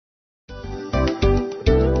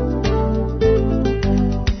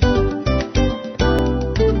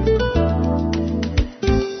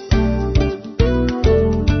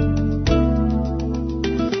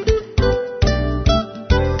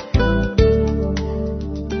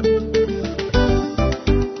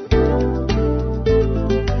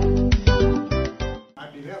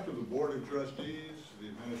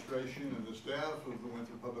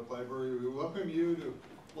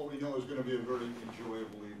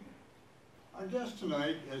Our guest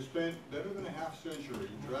tonight has spent better than a half-century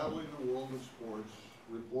traveling the world of sports,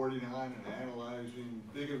 reporting on and analyzing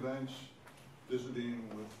big events, visiting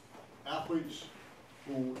with athletes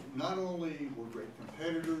who not only were great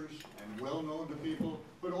competitors and well known to people,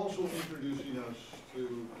 but also introducing us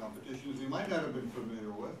to competitions we might not have been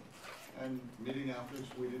familiar with, and meeting athletes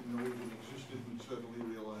we didn't know even existed and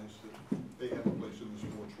suddenly realized that they have a place in the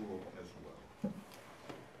sports world as well.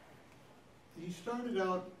 He started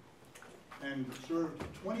out and served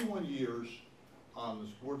 21 years on the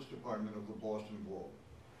sports department of the Boston Globe,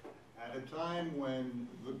 at a time when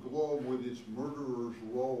the Globe, with its murderer's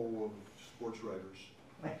row of sports writers,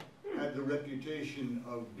 had the reputation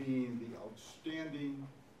of being the outstanding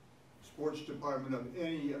sports department of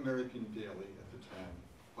any American daily at the time,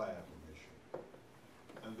 by acclamation.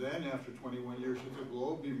 And then, after 21 years at the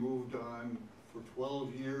Globe, he moved on for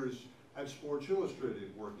 12 years at Sports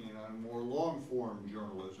Illustrated, working on more long-form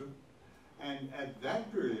journalism. And at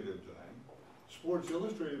that period of time, Sports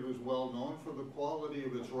Illustrated was well known for the quality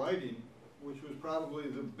of its writing, which was probably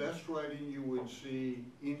the best writing you would see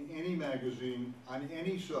in any magazine on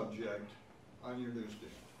any subject on your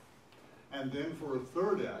newsstand. And then for a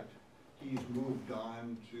third act, he's moved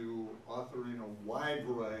on to authoring a wide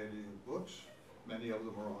variety of books. Many of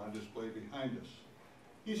them are on display behind us.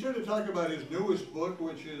 He's here to talk about his newest book,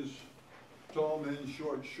 which is Tall Men,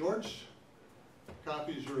 Short Shorts.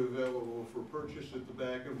 Copies are available for purchase at the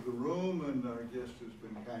back of the room, and our guest has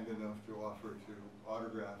been kind enough to offer to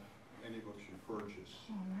autograph any books you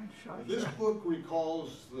purchase. This book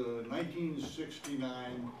recalls the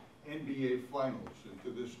 1969 NBA Finals, and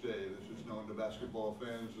to this day, this is known to basketball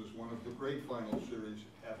fans as one of the great final series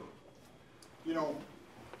ever. You know,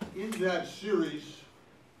 in that series,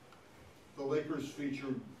 the Lakers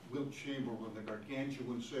featured Wilt Chamberlain, the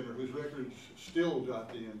gargantuan center, whose records still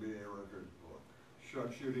dot the NBA record book.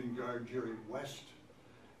 Sharpshooting guard Jerry West,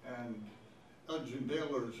 and Elgin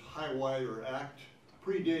Baylor's high wire act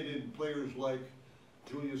predated players like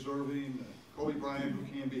Julius Erving and Kobe Bryant, who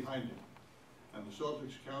came behind him. And the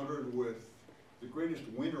Celtics countered with the greatest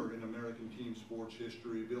winner in American team sports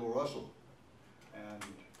history, Bill Russell, and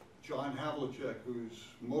John Havlicek, whose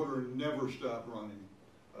motor never stopped running,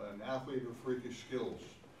 an athlete of freakish skills,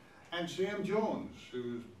 and Sam Jones,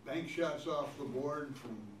 whose bank shots off the board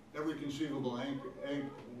from every conceivable angle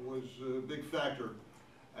was a big factor,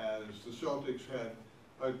 as the Celtics had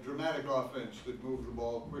a dramatic offense that moved the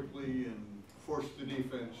ball quickly and forced the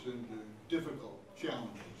defense into difficult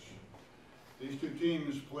challenges. These two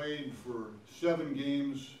teams played for 7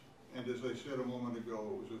 games, and as I said a moment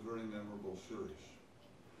ago, it was a very memorable series.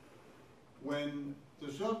 When the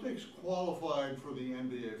Celtics qualified for the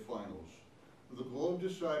NBA Finals, the Globe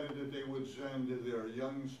decided that they would send their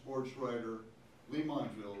young sports writer, Leigh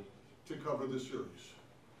Montville, to cover the series.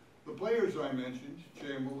 The players I mentioned,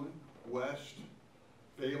 Chamberlain, West,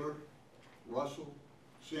 Baylor, Russell,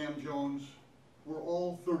 Sam Jones, were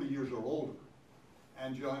all 30 years or older,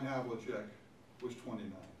 and John Havlicek was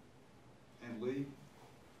 29, and Leigh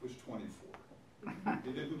was 24.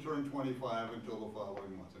 He didn't turn 25 until the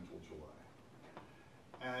following month, until July.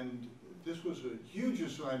 And this was a huge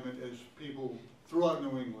assignment, as people throughout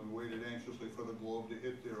New England waited anxiously for the Globe to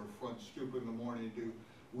hit their front stoop in the morning to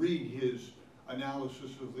read his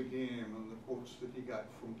analysis of the game and the quotes that he got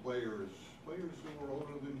from players who were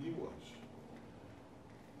older than he was.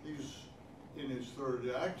 He's, in his third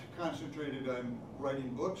act, concentrated on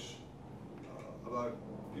writing books about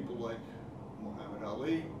people like Muhammad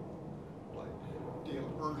Ali, like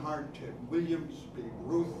Dale Earnhardt, Ted Williams, Babe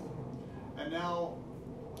Ruth, and now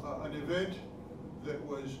an event that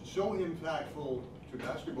was so impactful to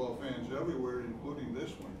basketball fans everywhere, including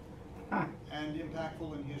this one, and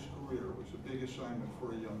impactful in his career. It was a big assignment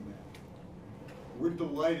for a young man. We're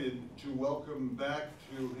delighted to welcome back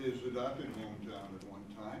to his adopted hometown at one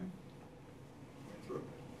time, Winthrop,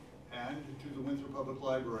 and to the Winthrop Public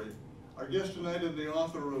Library, our guest tonight and the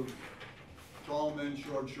author of Tall Men,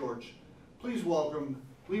 Short Shorts. Please welcome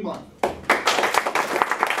Leigh Montville.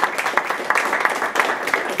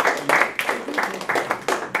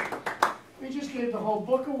 We just gave the whole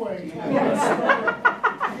book away.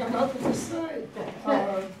 I got nothing to say.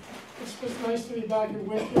 It's just nice to be back in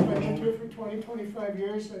Winthrop. I've been here for 25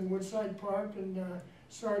 years in Woodside Park and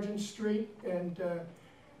Sargent Street. And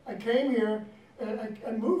I came here,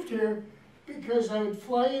 I moved here because I would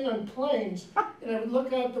fly in on planes and I would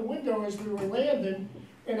look out the window as we were landing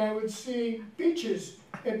and I would see beaches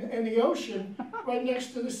and the ocean right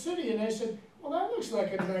next to the city. And I said, well, that looks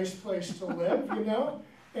like a nice place to live, you know?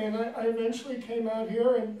 And I eventually came out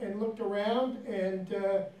here and looked around, and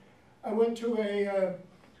I went to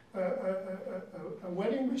a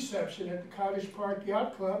wedding reception at the Cottage Park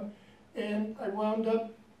Yacht Club, and I wound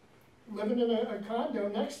up living in a condo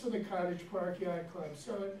next to the Cottage Park Yacht Club.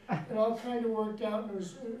 So it all kind of worked out, and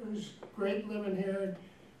it was great living here. And,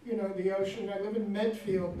 you know, the ocean. I live in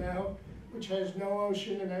Medfield now, which has no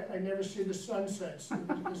ocean, and I never see the sunsets.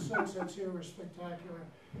 The sunsets here were spectacular.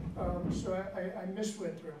 So I miss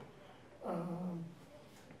Winthrop.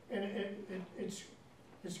 And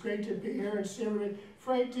it's great to be here and see everybody.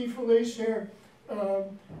 Frank DeFelice here.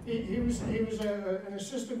 He was an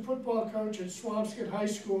assistant football coach at Swampscott High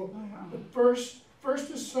School. The first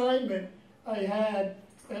assignment I had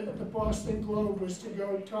at the Boston Globe was to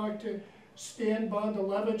go talk to Stan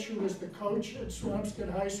Bondalevich, who was the coach at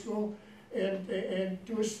Swampscott High School, and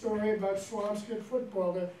do a story about Swampscott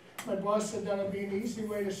football. My boss said that would be an easy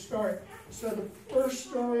way to start. So the first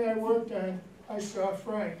story I worked on, I saw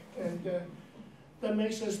Frank, and that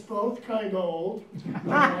makes us both kind of old,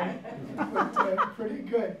 but pretty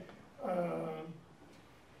good.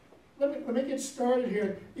 Let me get started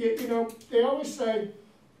here. You know, they always say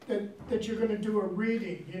that you're going to do a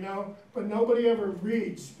reading, you know, but nobody ever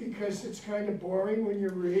reads because it's kind of boring when you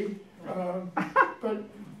read. But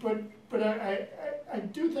I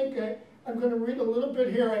do think I'm going to read a little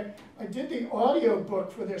bit here. I did the audio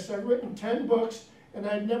book for this. I've written 10 books, and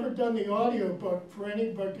I'd never done the audio book for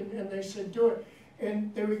any book, and they said, do it.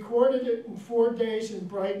 And they recorded it in 4 days in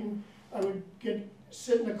Brighton. I would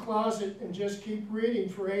sit in a closet and just keep reading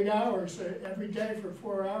for 8 hours every day for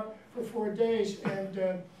 4 days.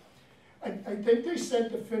 And I think they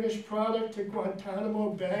sent the finished product to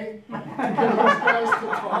Guantanamo Bay to get those guys to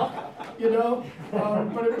talk, you know.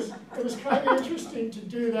 But it was kind of interesting to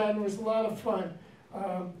do that, and it was a lot of fun.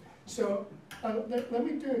 So let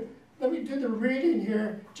me do the reading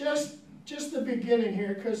here, just the beginning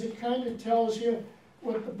here, because it kind of tells you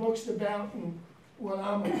what the book's about and what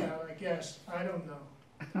I'm about, I guess. I don't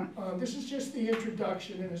know. This is just the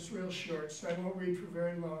introduction, and it's real short, so I won't read for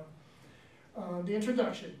very long. The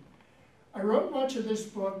introduction. I wrote much of this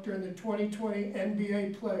book during the 2020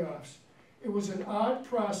 NBA playoffs. It was an odd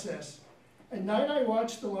process. At night I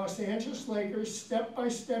watched the Los Angeles Lakers'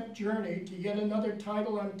 step-by-step journey to yet another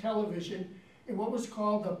title on television in what was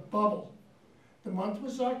called a bubble. The month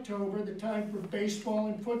was October, the time for baseball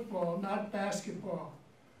and football, not basketball.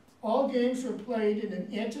 All games were played in an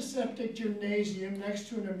antiseptic gymnasium next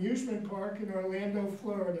to an amusement park in Orlando,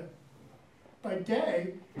 Florida. By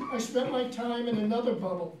day, I spent my time in another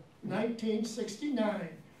bubble, 1969,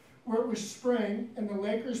 where it was spring and the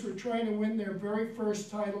Lakers were trying to win their very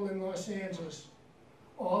first title in Los Angeles.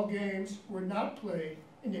 All games were not played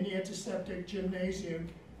in an antiseptic gymnasium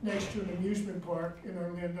next to an amusement park in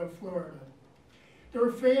Orlando, Florida. There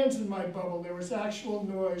were fans in my bubble. There was actual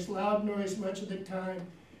noise, loud noise much of the time.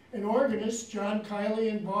 An organist, John Kiley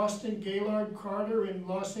in Boston, Gaylord Carter in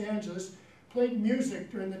Los Angeles, played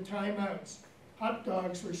music during the timeouts. Hot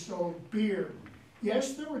dogs were sold, beer.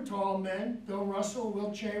 Yes, there were tall men, Bill Russell,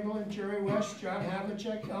 Wilt Chamberlain, Jerry West, John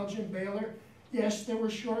Havlicek, Elgin Baylor. Yes, there were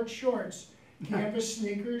short shorts, canvas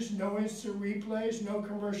sneakers, no instant replays, no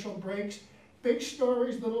commercial breaks, big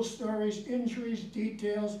stories, little stories, injuries,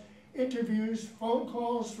 details, interviews, phone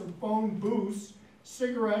calls from phone booths,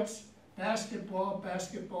 cigarettes, basketball,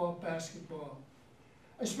 basketball, basketball.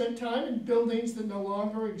 I spent time in buildings that no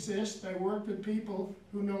longer exist. I worked with people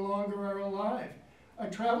who no longer are alive. I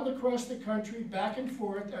traveled across the country back and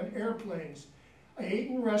forth on airplanes. I ate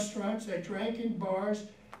in restaurants, I drank in bars,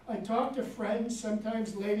 I talked to friends,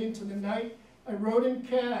 sometimes late into the night. I rode in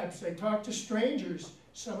cabs, I talked to strangers,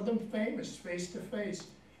 some of them famous, face to face.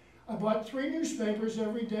 I bought 3 newspapers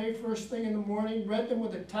every day, first thing in the morning, read them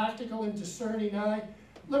with a tactical and discerning eye,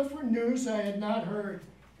 looked for news I had not heard,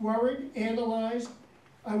 worried, analyzed.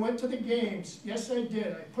 I went to the games. Yes, I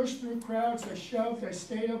did. I pushed through crowds, I shoved, I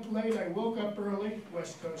stayed up late, I woke up early,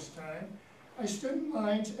 West Coast time. I stood in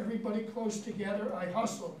lines, everybody close together, I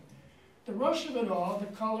hustled. The rush of it all,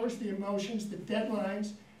 the colors, the emotions, the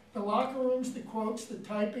deadlines, the locker rooms, the quotes, the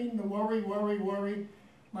typing, the worry, worry, worry.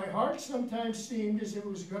 My heart sometimes seemed as if it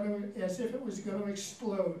was going to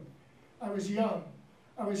explode. I was young.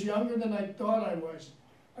 I was younger than I thought I was.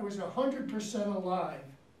 I was 100% alive.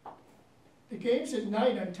 The games at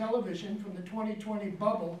night on television from the 2020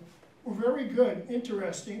 bubble were very good,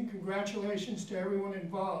 interesting, congratulations to everyone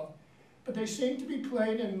involved, but they seemed to be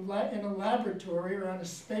played in a laboratory or on a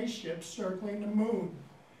spaceship circling the moon.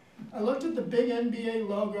 I looked at the big NBA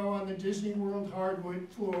logo on the Disney World hardwood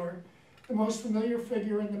floor, the most familiar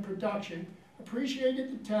figure in the production,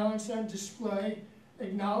 appreciated the talents on display,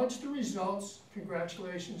 acknowledged the results,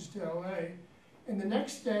 congratulations to LA, and the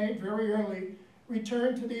next day, very early,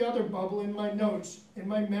 returned to the other bubble in my notes, in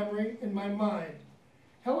my memory, in my mind.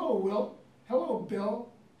 Hello, Wilt. Hello, Bill.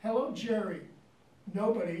 Hello, Jerry.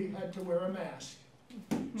 Nobody had to wear a mask.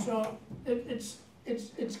 So it's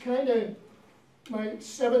kind of my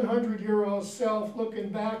 700-year-old self looking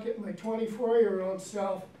back at my 24-year-old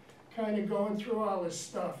self, kind of going through all this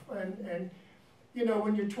stuff. And you know,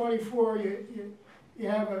 when you're 24, you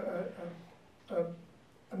have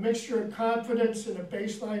a mixture of confidence and a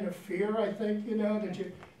baseline of fear, I think, you know, that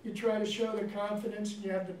you try to show the confidence and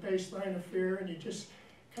you have the baseline of fear and you just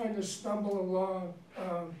kind of stumble along.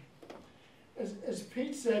 As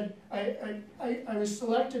Pete said, I was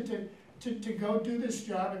selected to go do this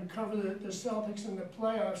job and cover the Celtics in the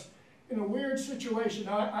playoffs in a weird situation.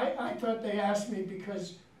 I thought they asked me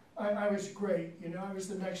because I was great, you know, I was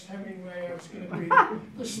the next Hemingway, I was going to be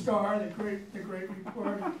the star, the great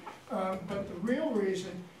reporter. But the real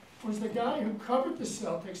reason was the guy who covered the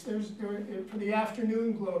Celtics. For the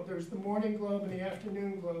Afternoon Globe, there was the Morning Globe and the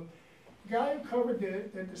Afternoon Globe. The guy who covered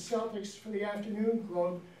the Celtics for the Afternoon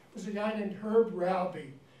Globe was a guy named Herb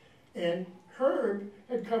Ralby. And Herb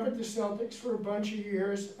had covered the Celtics for a bunch of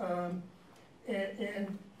years,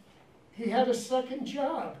 and he had a second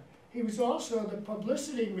job. He was also the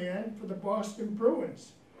publicity man for the Boston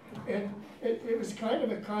Bruins. And it was kind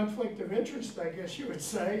of a conflict of interest, I guess you would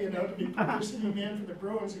say, you know, to be publicity man for the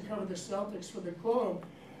Bruins and cover the Celtics for the Globe.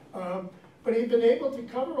 But he'd been able to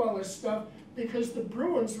cover all this stuff because the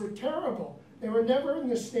Bruins were terrible. They were never in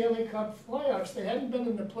the Stanley Cup playoffs. They hadn't been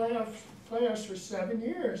in the playoffs for 7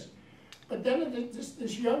 years. But then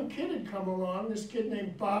this young kid had come along, this kid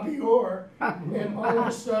named Bobby Orr, and all of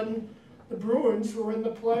a sudden the Bruins were in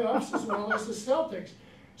the playoffs as well as the Celtics.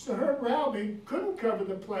 So Herb Ralby couldn't cover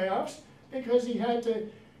the playoffs because he had to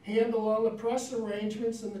handle all the press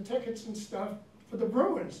arrangements and the tickets and stuff for the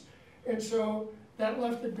Bruins. And so that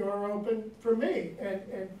left the door open for me.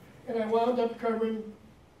 And I wound up covering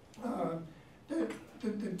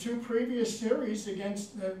the two previous series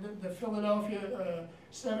against the Philadelphia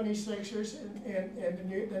 76ers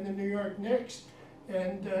and the New York Knicks.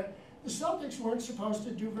 And the Celtics weren't supposed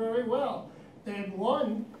to do very well. They had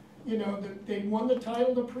won, you know, they'd won the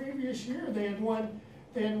title the previous year. They had won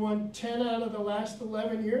 10 out of the last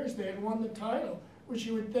 11 years. They had won the title, which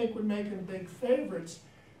you would think would make them big favorites.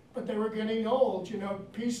 But they were getting old, you know,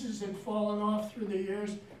 pieces had fallen off through the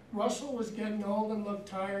years. Russell was getting old and looked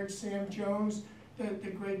tired. Sam Jones, the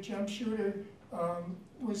great jump shooter,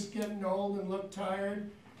 was getting old and looked tired.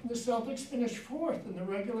 And the Celtics finished fourth in the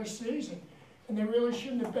regular season. And they really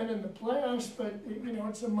shouldn't have been in the playoffs, but you know,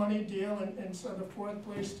 it's a money deal, and so the fourth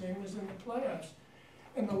place team was in the playoffs.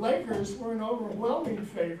 And the Lakers were an overwhelming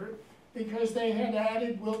favorite because they had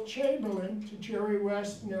added Wilt Chamberlain to Jerry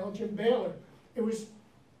West and Elgin Baylor. It was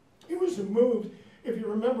a move, if you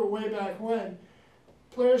remember way back when,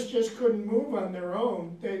 players just couldn't move on their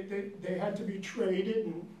own. They had to be traded,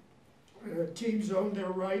 and teams owned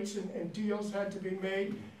their rights, and deals had to be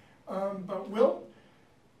made. But Wilt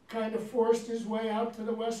kind of forced his way out to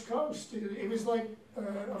the West Coast. It was like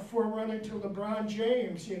a forerunner to LeBron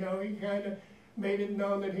James, you know. He kind of made it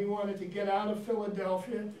known that he wanted to get out of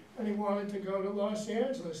Philadelphia and he wanted to go to Los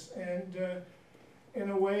Angeles,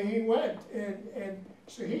 and away he went. And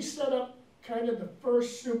so he set up kind of the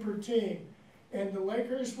first super team, and the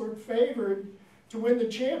Lakers were favored to win the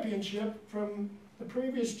championship from the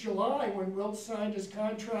previous July when Wilt signed his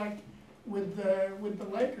contract with the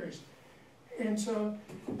Lakers. And so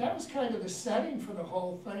that was kind of the setting for the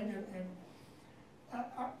whole thing, and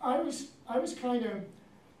I was kind of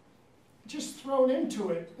just thrown into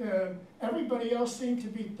it. Everybody else seemed to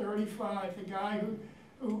be 35. The guy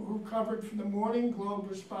who covered for the Morning Globe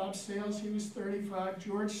was Bob Sales. He was 35.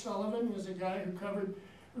 George Sullivan was a guy who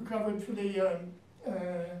covered for the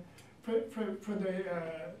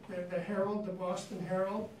Herald, the Boston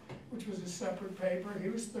Herald, which was a separate paper. He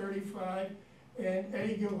was 35. And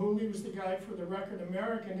Eddie Gilhooly was the guy for the Record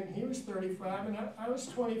American, and he was 35, and I was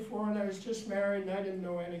 24, and I was just married, and I didn't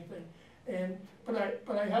know anything.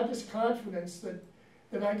 But I had this confidence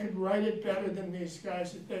that I could write it better than these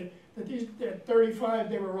guys. At 35,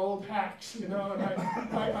 they were old hacks, you know, and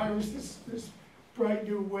I was this bright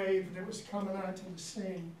new wave that was coming onto the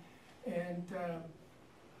scene. And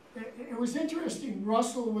it was interesting.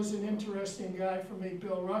 Russell was an interesting guy for me,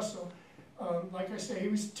 Bill Russell. Like I say, he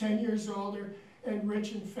was 10 years older and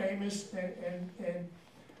rich and famous, and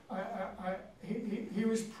he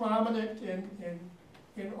was prominent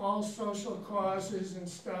in all social causes and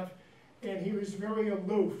stuff, and he was very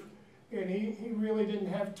aloof, and he really didn't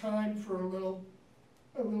have time for a little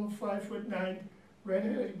 5'9"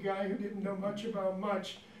 redheaded guy who didn't know much about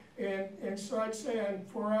much. And so I'd say on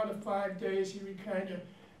 4 out of 5 days, he would kind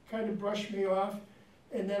of brush me off.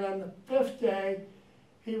 And then on the 5th day,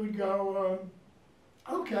 he would go,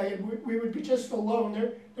 okay, and we would be just alone.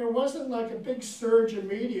 There wasn't like a big surge of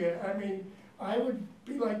media. I mean, I would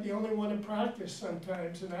be like the only one in practice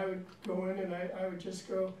sometimes, and I would go in and I would just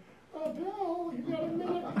go, oh, Bill, you got a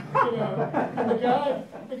minute? You know, and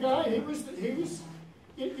the guy, he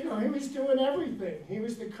was doing everything. He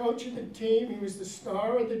was the coach of the team. He was the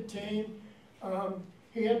star of the team.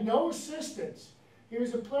 He had no assistants. He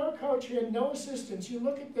was a player coach. He had no assistants. You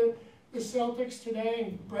look at the Celtics today,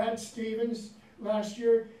 and Brad Stevens last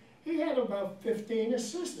year, he had about 15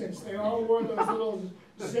 assistants. They all wore those little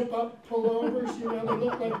zip-up pullovers. You know, they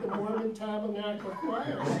looked like the Mormon Tabernacle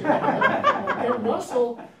Choir. And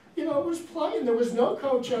Russell, you know, was playing. There was no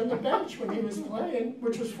coach on the bench when he was playing,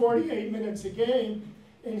 which was 48 minutes a game.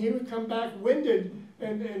 And he would come back winded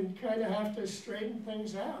and kind of have to straighten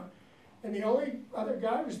things out. And the only other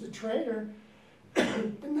guy was the trainer.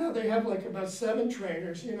 And now they have like about 7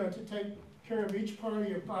 trainers, you know, to take care of each part of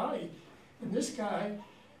your body. And this guy,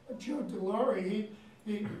 Joe DeLore, he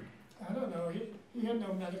I don't know, he had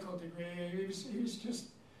no medical degree. He was just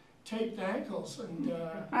taped ankles, and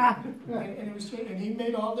it was, and he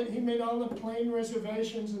made all the plane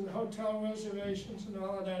reservations and the hotel reservations and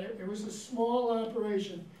all of that. It was a small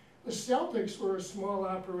operation. The Celtics were a small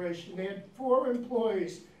operation. They had 4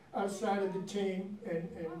 employees outside of the team,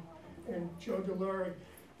 and Joe DeLore.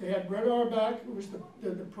 They had Red Auerbach, who was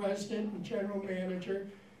the president and general manager.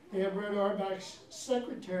 They had Red Auerbach's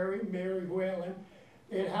secretary, Mary Whalen.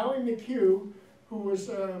 They had Howie McHugh, who was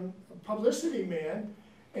a publicity man,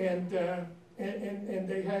 and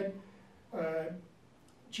they had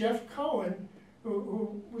Jeff Cohen,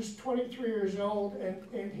 who was 23 years old,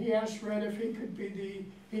 and he asked Red if he could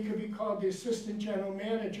be called the assistant general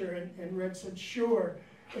manager, and Red said sure.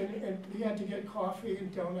 And he had to get coffee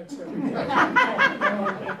and donuts every day.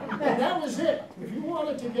 And that was it. If you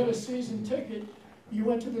wanted to get a season ticket, you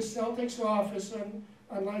went to the Celtics office on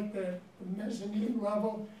like the mezzanine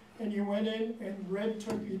level, and you went in, and Red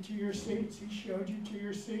took you to your seats. He showed you to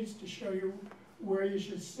your seats to show you where you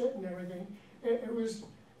should sit and everything. It was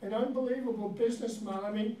an unbelievable business model.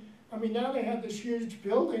 I mean now they have this huge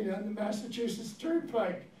building on the Massachusetts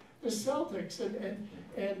Turnpike, the Celtics,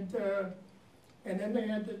 and then they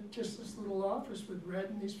had just this little office with Red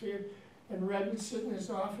and these people, and Red would sit in his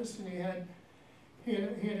office, and he had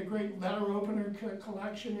a great letter opener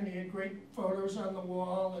collection, and he had great photos on the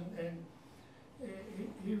wall, and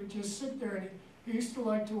he would just sit there, and he used to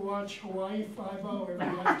like to watch Hawaii 5-0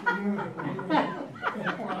 every afternoon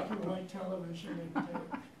and black and white television, and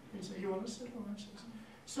he'd say, you want to sit and watch this?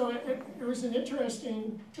 So it was an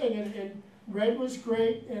interesting thing, and Red was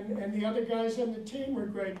great, and the other guys on the team were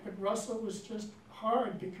great, but Russell was just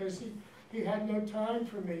hard because he had no time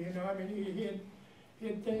for me, you know. I mean, he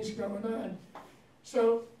had things going on.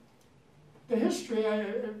 So the history,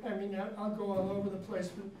 I mean, I'll go all over the place,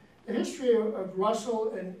 but the history of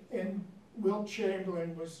Russell and Wilt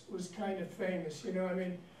Chamberlain was kind of famous, you know. I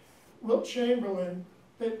mean, Wilt Chamberlain,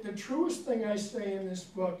 the truest thing I say in this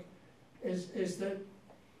book is that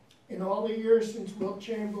in all the years since Wilt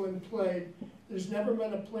Chamberlain played, there's never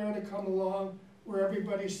been a player to come along where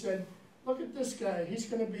everybody said, look at this guy, he's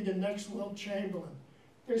going to be the next Wilt Chamberlain.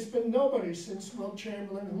 There's been nobody since Wilt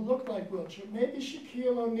Chamberlain who looked like Wilt Chamberlain. Maybe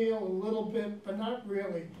Shaquille O'Neal a little bit, but not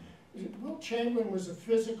really. Wilt Chamberlain was a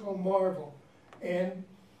physical marvel. And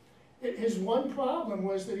his one problem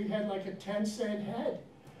was that he had like a 10-cent head.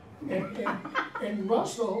 And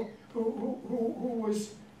Russell, who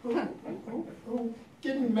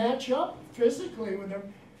didn't match up physically with him,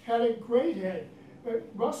 had a great head. But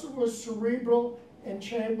Russell was cerebral and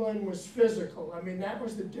Chamberlain was physical. I mean, that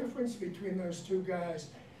was the difference between those two guys.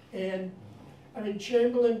 And I mean,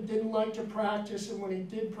 Chamberlain didn't like to practice, and when he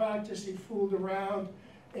did practice, he fooled around,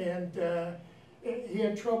 and he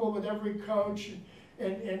had trouble with every coach,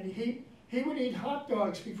 and he would eat hot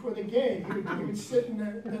dogs before the game. He would sit in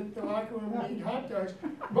the locker room and eat hot dogs.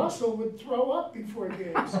 Russell would throw up before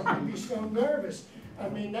games. He'd be so nervous. I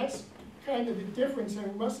mean, that's kind of the difference.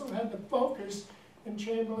 And Russell had the focus, and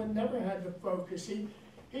Chamberlain never had the focus.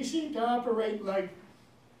 He seemed to operate like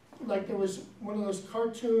there was one of those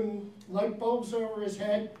cartoon light bulbs over his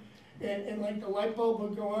head, and like the light bulb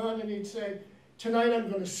would go on, and he'd say, tonight I'm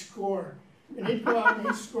going to score. And he'd go out and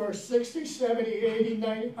he'd score 60, 70, 80,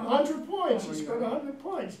 90, 100 points. He scored 100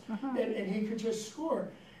 points, and he could just score.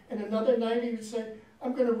 And another night he would say,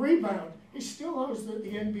 I'm going to rebound. He still holds the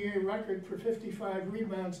NBA record for 55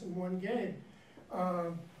 rebounds in one game.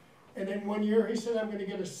 And then one year he said, I'm going to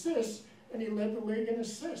get assists, and he led the league in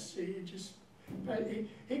assists. But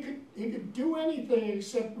he could do anything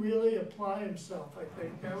except really apply himself, I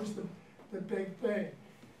think. That was the big thing.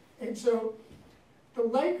 And so the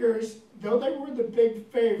Lakers, though they were the big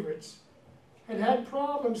favorites, had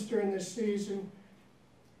problems during the season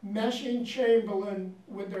meshing Chamberlain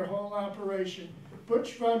with their whole operation.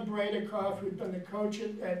 Butch von Bredekoff, who'd been the coach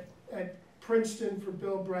at Princeton for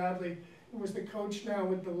Bill Bradley, was the coach now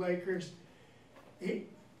with the Lakers.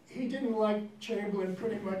 He didn't like Chamberlain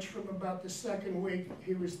pretty much from about the second week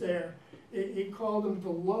he was there. He called him the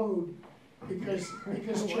load because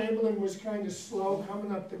Chamberlain was kind of slow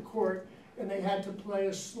coming up the court, and they had to play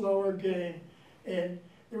a slower game. And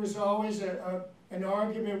there was always an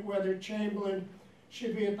argument whether Chamberlain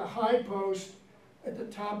should be at the high post at the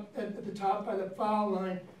top by the foul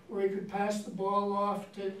line, where he could pass the ball off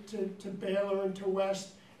to Baylor and to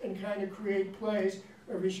West and kind of create plays,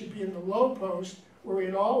 or if he should be in the low post where he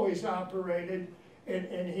had always operated,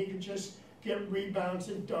 and he could just get rebounds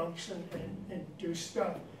and dunks and do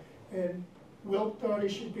stuff. And Wilt thought he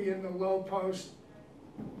should be in the low post.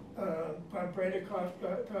 Von Bredekoff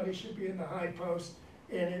thought he should be in the high post,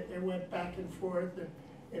 and it went back and forth,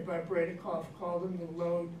 and Von Bredekoff called him the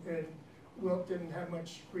load, and Wilt didn't have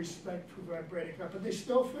much respect for Von Bredekoff. But they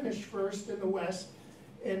still finished first in the West,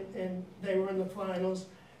 and they were in the finals,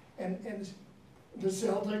 and the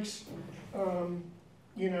Celtics,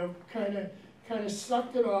 you know, kind of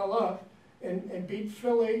sucked it all up and beat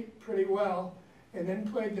Philly pretty well, and then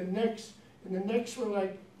played the Knicks, and the Knicks were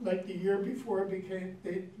like the year before the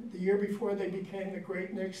year before they became the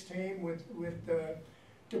great Knicks team with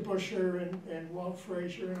DeBusschere and Walt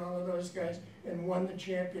Frazier and all of those guys, and won the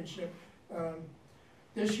championship.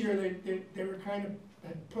 This year they were kind of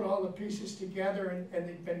had put all the pieces together, and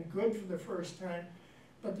they'd been good for the first time,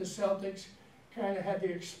 but the Celtics kind of had the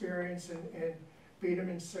experience and beat them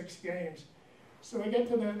in 6 games. So we get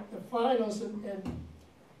to the finals,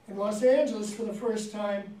 and Los Angeles for the first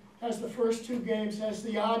time has the first 2 games, has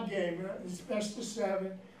the odd game. It's best of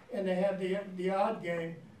 7, and they have the odd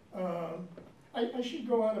game. I should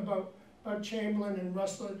go on about Chamberlain and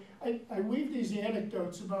Russell. I weave these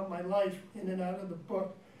anecdotes about my life in and out of the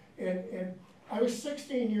book, and I was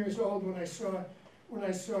 16 years old when I saw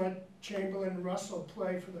Chamberlain and Russell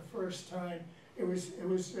play for the first time. It was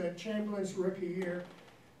Chamberlain's rookie year.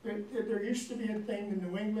 There used to be a thing, the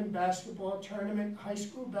New England basketball tournament, high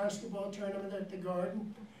school basketball tournament at the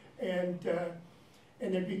Garden, and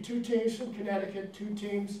there'd be 2 teams from Connecticut, 2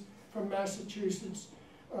 teams from Massachusetts,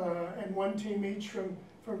 and 1 team each from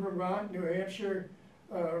Vermont, New Hampshire,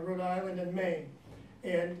 Rhode Island, and Maine.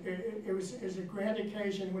 And it was a grand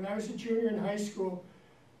occasion. When I was a junior in high school,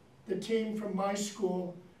 the team from my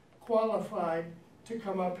school qualified to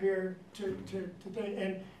come up here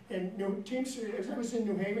and teams. I was in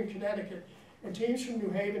New Haven, Connecticut, and teams from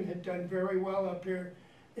New Haven had done very well up here,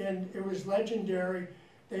 and it was legendary.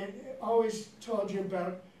 They always told you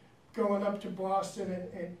about going up to Boston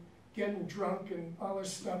and getting drunk and all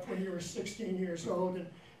this stuff when you were 16 years old,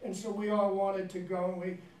 and so we all wanted to go, and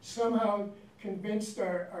we somehow convinced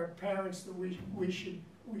our parents that we should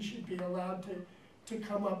be allowed to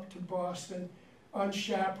come up to Boston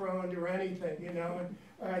unchaperoned or anything, you know. And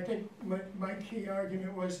I think my key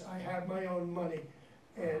argument was I have my own money,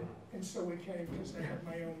 and so we came because I had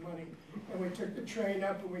my own money, and we took the train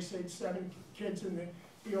up, and we stayed 7 kids in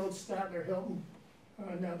the old Statler Hilton,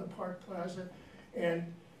 now the Park Plaza,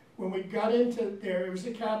 and when we got into there, it was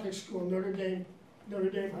a Catholic school, Notre Dame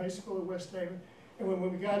High School in West Haven, and when we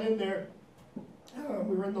got in there,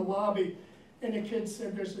 we were in the lobby, and the kids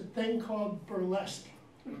said there's a thing called burlesque.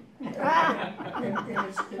 and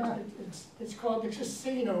it's called the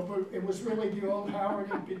casino, but it was really the old Howard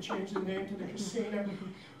had been changed the name to the casino.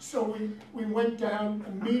 So we went down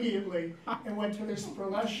immediately and went to this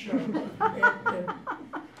burlesque show,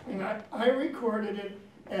 and I recorded it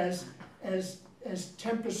as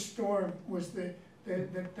Tempest Storm was the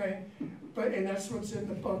thing, and that's what's in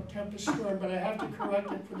the book, Tempest Storm. But I have to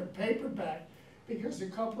correct it for the paperback because a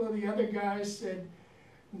couple of the other guys said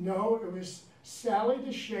no, it was Sally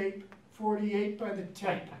the Shape, 48 by the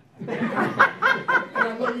tape.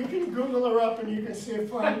 And you can Google her up and you can see a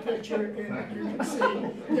fine picture, and you can see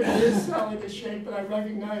it is Sally the Shape, but I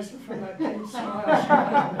recognize her from that big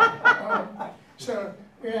smile. So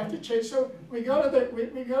we have to change. So we go to that,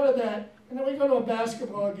 and then we go to a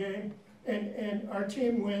basketball game, and our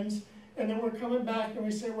team wins, and then we're coming back and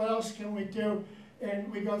we say, what else can we do? And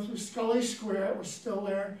we go through Scully Square, it was still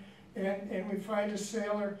there, and we find a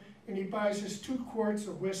sailor, and he buys us 2 quarts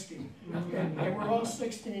of whiskey. And we're all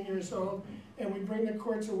 16 years old, and we bring the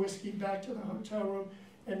quarts of whiskey back to the hotel room,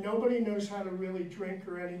 and nobody knows how to really drink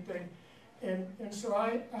or anything. And so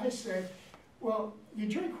I said, Well, you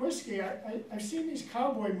drink whiskey, I've seen these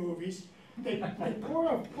cowboy movies, they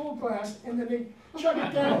pour a full glass and then they chug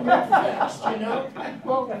it down real fast, you know?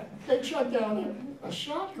 Well, they chug down a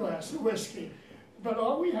shot glass of whiskey, but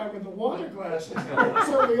all we had were the water glasses.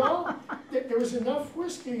 So there was enough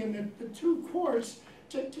whiskey in the 2 quarts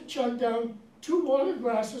to chug down 2 water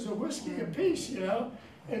glasses of whiskey apiece, you know?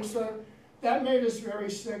 And so that made us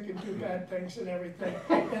very sick and do bad things and everything.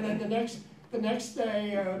 And then the next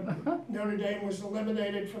day, Notre Dame was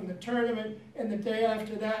eliminated from the tournament, and the day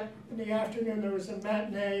after that, in the afternoon, there was a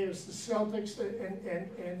matinee. It was the Celtics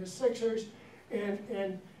and the Sixers,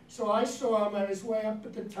 and so I saw him. I was way up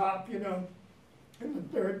at the top, you know, in the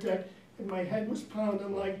 3rd deck, and my head was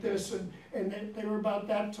pounding like this, and they were about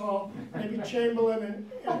that tall. Maybe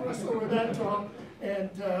Chamberlain and Russell were that tall,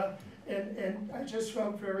 and I just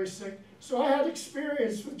felt very sick. So I had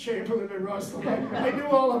experience with Chamberlain and Russell. I knew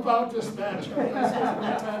all about this matchup. This was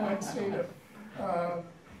the time I'd seen it.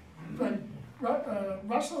 But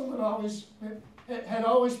Russell had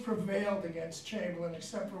always prevailed against Chamberlain,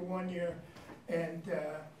 except for 1 year, and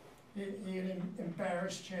he had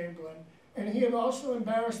embarrassed Chamberlain. And he had also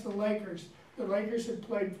embarrassed the Lakers. The Lakers had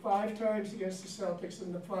played 5 times against the Celtics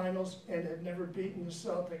in the finals and had never beaten the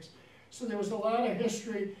Celtics. So there was a lot of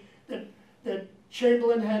history that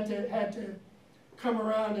Chamberlain had to come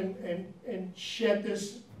around and shed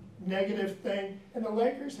this negative thing, and the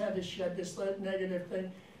Lakers had to shed this negative thing,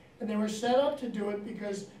 and they were set up to do it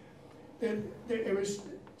because it was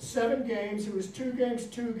 7 games. It was 2 games,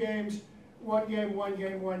 2 games, 1 game, 1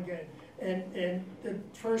 game, 1 game, and the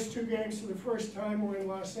first 2 games for the first time were in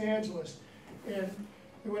Los Angeles, and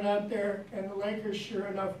we went out there, and the Lakers, sure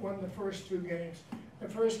enough, won the first 2 games. The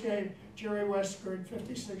first game, Jerry West scored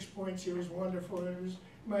 56 points. He was wonderful. It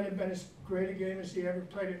might have been as great a game as he ever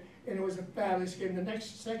played it, and it was a fabulous game. The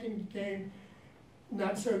second game,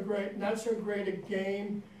 not so great a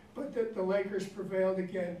game, but the Lakers prevailed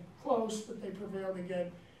again. Close, but they prevailed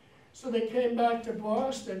again. So they came back to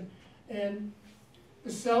Boston, and the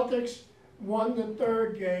Celtics won the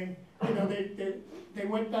 3rd game. You know, they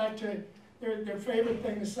went back to their favorite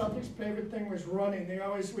thing. The Celtics' favorite thing was running. They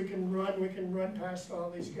always, we can run past all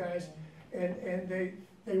these guys, and they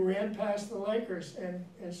ran past the Lakers, and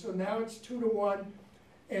so now it's 2-1,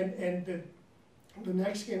 and the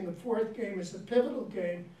next game, the 4th game, is a pivotal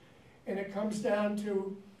game, and it comes down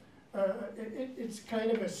to it's kind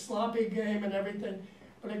of a sloppy game and everything,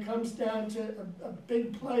 but it comes down to a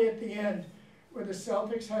big play at the end where the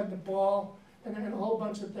Celtics had the ball, and then a whole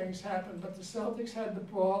bunch of things happened, but the Celtics had the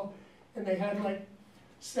ball, and they had like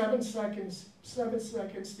 7 seconds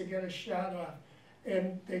to get a shot off.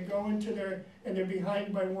 And they go into and they're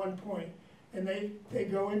behind by 1 point. And they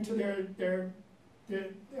go into on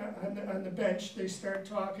the bench, they start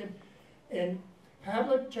talking. And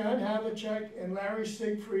John Havlicek and Larry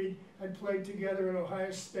Siegfried had played together at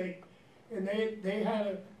Ohio State. And they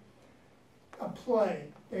had a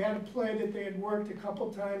play. They had a play that they had worked a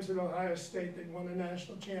couple times at Ohio State. They'd won a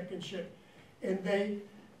national championship. And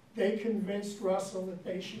they convinced Russell that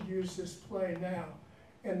they should use this play now.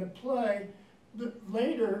 And the play,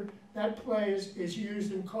 later, that play is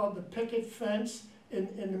used and called the picket fence in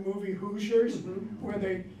the movie Hoosiers, where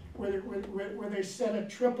they set a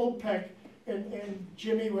triple peck, and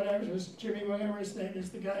Jimmy, whatever his name is,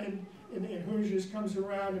 the guy in Hoosiers comes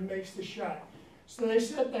around and makes the shot. So they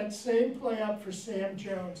set that same play up for Sam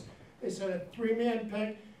Jones. They set a 3-man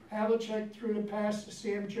pick. Havlicek threw the pass to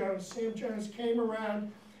Sam Jones. Sam Jones came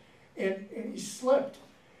around, and he slipped,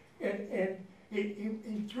 and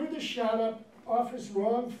he threw the shot up off his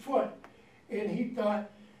wrong foot, and he thought,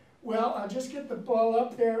 well, I'll just get the ball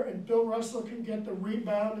up there, and Bill Russell can get the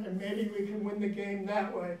rebound, and maybe we can win the game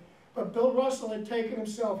that way. But Bill Russell had taken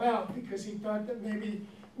himself out because he thought that maybe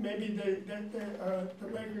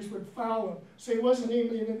the Lakers would foul him, so he wasn't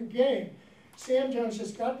even in the game. Sam Jones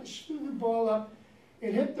just threw the ball up.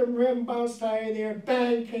 It hit the rim, bounced high in the air,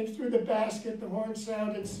 bang, came through the basket, the horn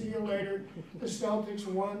sounded, see you later. The Celtics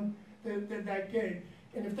won that game.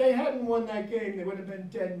 And if they hadn't won that game, they would have been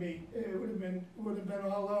dead meat. It would have been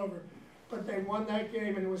all over. But they won that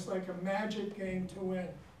game, and it was like a magic game to win.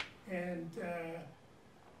 And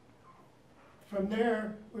from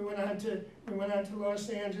there, we went on to Los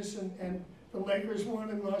Angeles, and the Lakers won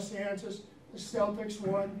in Los Angeles. The Celtics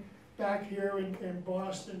won back here in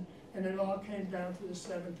Boston. And it all came down to the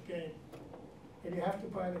 7th game. And you have to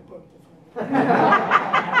buy the book to find it.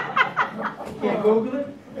 Can't Google it?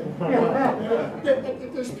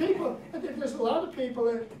 There's a lot of people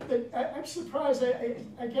that I'm surprised.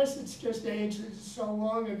 I guess it's just age. It's so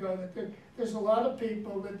long ago that there's a lot of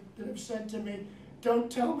people that have said to me don't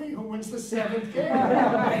tell me who wins the 7th game.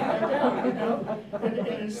 I don't, you know?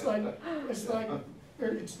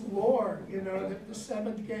 And it's lore, you know, that the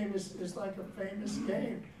 7th game is like a famous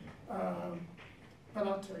game. But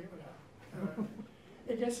I'll tell you what happened.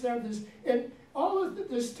 It gets down to this, and all of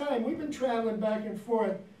this time, we've been traveling back and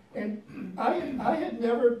forth, and I had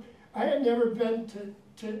never been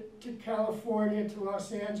to California, to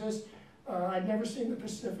Los Angeles. I'd never seen the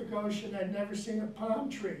Pacific Ocean. I'd never seen a palm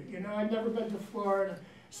tree. You know, I'd never been to Florida.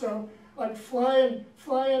 So, like flying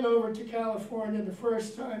over to California the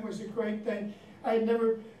first time was a great thing. I had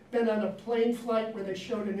never been on a plane flight where they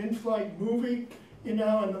showed an in-flight movie, you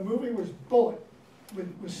know, and the movie was Bullet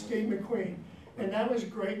with Steve McQueen, and that was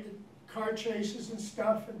great. The car chases and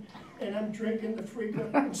stuff, and I'm drinking the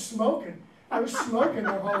freaking and smoking. I was smoking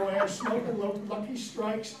the whole way. I was smoking Lucky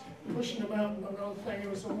Strikes, pushing them out and the whole thing. It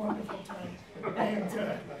was a wonderful time.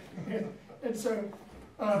 And so,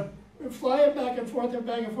 flying back and forth and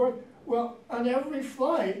back and forth. Well, on every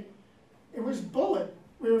flight, it was Bullet.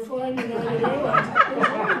 We were flying United Airlines. There was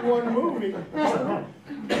only one movie. So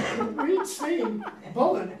we'd seen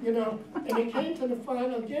Bullet, you know, and it came to the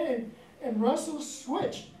final game, and Russell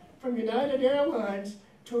switched from United Airlines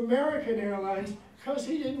to American Airlines because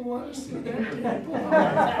he didn't want to see that game.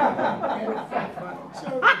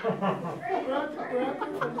 So we're out there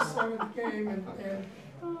for the 7th game,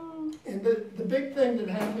 and the big thing that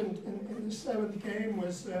happened in the 7th game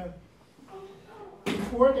was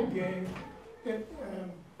before the game, that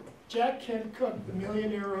Jack Kent Cooke, the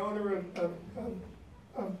millionaire owner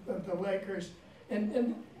of the Lakers,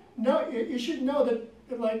 and no, you should know that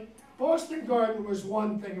like Boston Garden was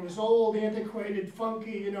one thing. It was old, antiquated,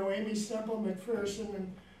 funky. You know, Amy Semple McPherson,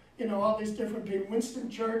 and you know all these different people. Winston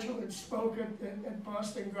Churchill had spoke at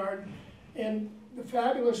Boston Garden, and the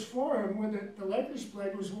fabulous Forum where the Lakers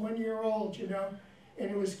played was 1 year old. You know,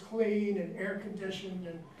 and it was clean and air conditioned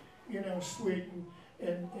and you know sweet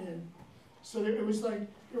and so it was like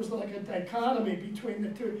a dichotomy between the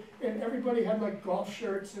two, and everybody had like golf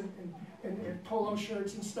shirts and polo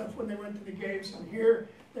shirts and stuff when they went to the games. And here,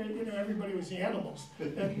 you know, everybody was animals.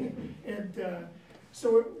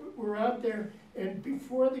 So we're out there, and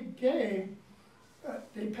before the game,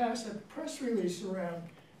 they pass a press release around,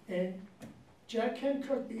 and Jack Kent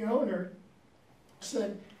Cooke, the owner,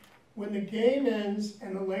 said, when the game ends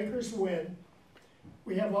and the Lakers win,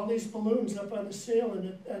 we have all these balloons up on the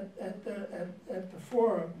ceiling at the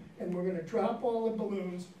Forum, and we're going to drop all the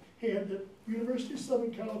balloons. He had the University of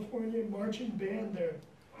Southern California marching band there,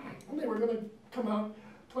 and they were going to come out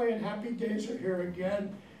playing Happy Days Are Here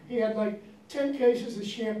Again. He had like 10 cases of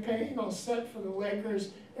champagne all set for the Lakers,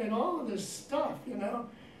 and all of this stuff, you know.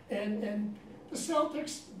 And the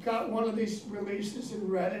Celtics got one of these releases and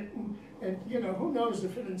read it, and you know, who knows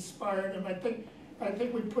if it inspired them. I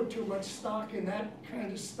think we put too much stock in that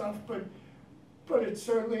kind of stuff, but it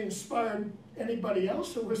certainly inspired anybody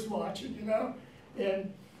else who was watching, you know.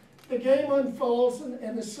 And the game unfolds,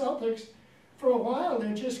 and the Celtics, for a while,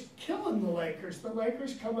 they're just killing the Lakers. The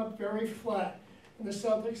Lakers come up very flat, and the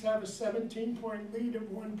Celtics have a 17-point lead at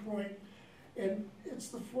one point, and it's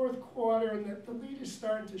the 4th quarter, and the lead is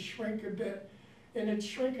starting to shrink a bit, and it's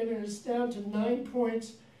shrinking, and it's down to 9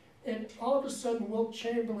 points, and all of a sudden, Wilt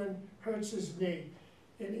Chamberlain hurts his knee.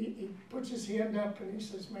 And he puts his hand up and he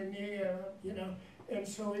says, my knee, you know. And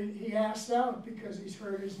so he asks out because he's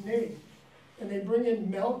hurt his knee. And they bring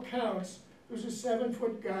in Mel Counts, who's a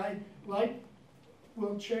 7-foot guy, like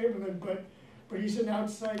Wilt Chamberlain, but he's an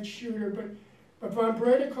outside shooter. But Von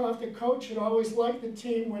Bredikoff, the coach, had always liked the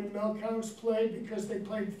team when Mel Counts played because they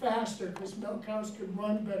played faster, because Mel Counts could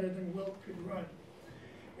run better than Wilt could run.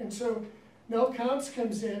 And so Mel Counts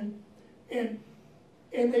comes in, and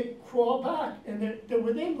they crawl back, and they're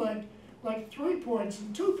within like 3 points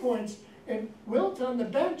and 2 points, and Wilt on the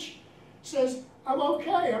bench says, I'm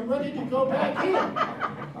okay, I'm ready to go back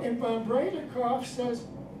in. And Von Bredikoff says,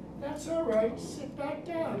 that's all right, sit back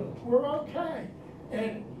down, we're okay.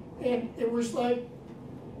 And it was like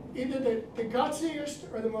either the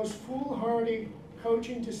gutsiest or the most foolhardy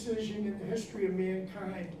coaching decision in the history of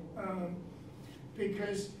mankind.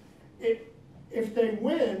 Because if they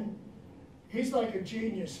win, he's like a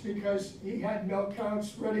genius because he had Mel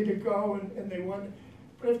Counts ready to go and they won.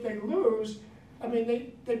 But if they lose, I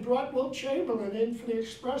mean, they brought Wilt Chamberlain in for the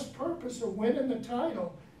express purpose of winning the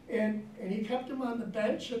title. And he kept him on the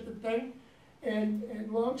bench at the thing.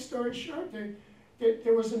 And long story short,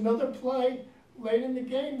 there was another play late in the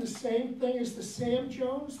game, the same thing as the Sam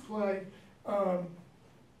Jones play.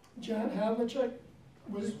 John Havlicek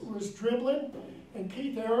was dribbling, and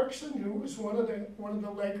Keith Erickson, who was one of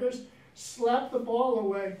the Lakers, slapped the ball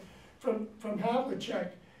away from Havlicek,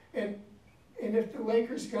 and and if the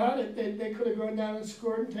Lakers got it, they could have gone down and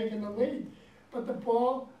scored and taken the lead. But the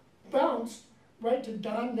ball bounced right to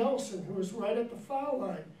Don Nelson, who was right at the foul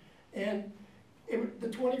line. And the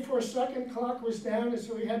 24-second clock was down, and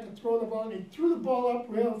so he had to throw the ball, and he threw the ball up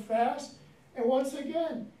real fast, and once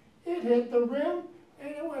again, it hit the rim,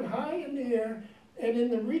 and it went high in the air, and in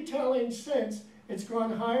the retelling since, it's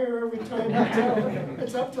gone higher every time you tell it.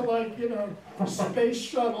 It's up to like, you know, space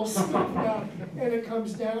shuttle stuff now, and it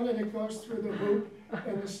comes down and it goes through the hoop,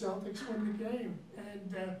 and the Celtics win the game.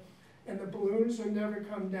 And the balloons have never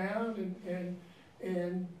come down,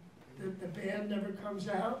 and the band never comes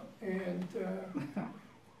out, and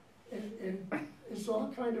it's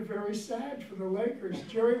all kind of very sad for the Lakers.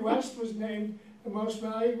 Jerry West was named the most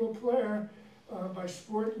valuable player by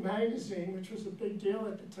Sport Magazine, which was a big deal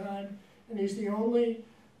at the time, and he's the only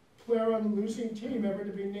player on the losing team ever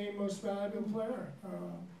to be named most valuable player.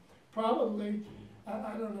 Probably,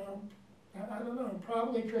 I don't know,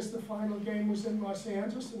 probably because the final game was in Los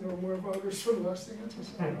Angeles and there were more voters from Los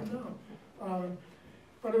Angeles, I don't know.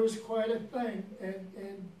 But it was quite a thing,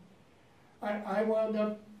 and I wound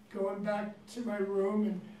up going back to my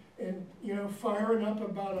room and you know, firing up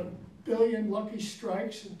about 1 billion lucky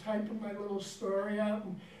strikes and typing my little story out.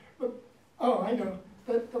 Oh, I know,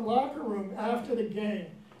 the locker room after the game,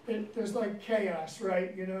 there's like chaos,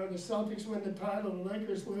 right? You know, the Celtics win the title, the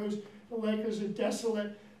Lakers lose, the Lakers are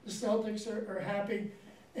desolate, the Celtics are happy,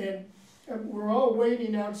 and we're all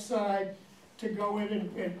waiting outside to go in,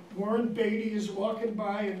 and Warren Beatty is walking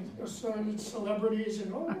by, and some celebrities,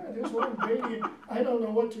 and oh yeah, there's Warren Beatty, and I don't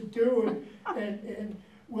know what to do, and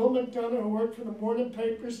Will McDonough, who worked for the morning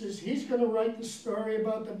papers, says he's going to write the story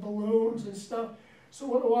about the balloons and stuff. So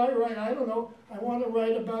what do I write? I don't know. I want to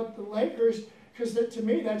write about the Lakers, because to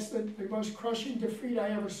me that's the most crushing defeat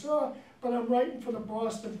I ever saw, but I'm writing for the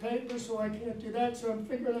Boston paper, so I can't do that, so I'm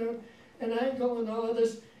figuring out an angle and all of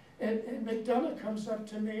this. And McDonough comes up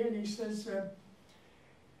to me and he says,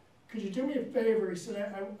 could you do me a favor? He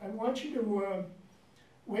said, I want you to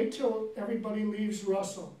wait till everybody leaves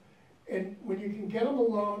Russell. And when you can get him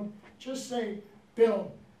alone, just say,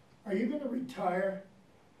 Bill, are you going to retire?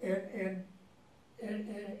 And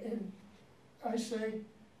I say,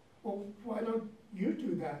 well, why don't you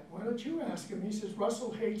do that? Why don't you ask him? He says,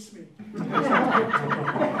 Russell hates me.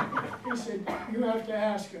 He said, you have to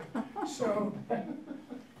ask him. So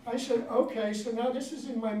I said, okay, so now this is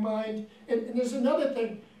in my mind. And there's another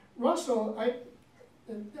thing. Russell, I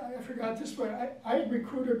forgot this way. I had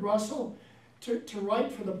recruited Russell to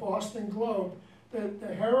write for the Boston Globe.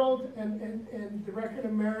 The Herald and the Record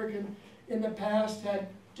American in the past had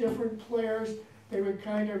different players. They would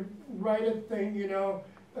kind of write a thing, you know,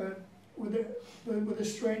 with a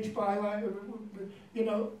strange byline. You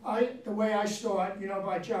know, the way I saw it, you know,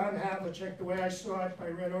 by John Havlicek, the way I saw it by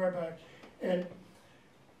Red Auerbach. And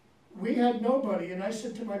we had nobody, and I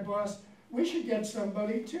said to my boss, we should get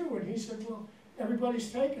somebody too. And he said, well, everybody's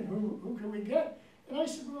taken, who can we get? And I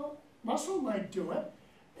said, well, Russell might do it.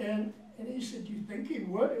 And he said, do you think he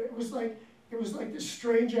would? It was like this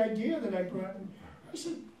strange idea that I brought. And I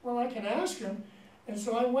said, well, I can ask him. And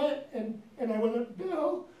so I went, and I went up,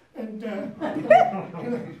 Bill, and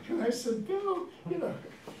I said, Bill, you know,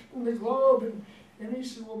 in the Globe, and he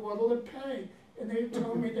said, well, what'll it pay? And they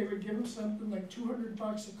told me they would give him something like $200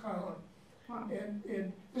 a column. Wow.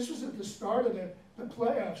 And this was at the start of the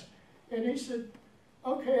playoffs. And he said,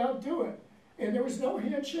 okay, I'll do it. And there was no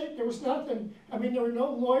handshake, there was nothing. I mean, there were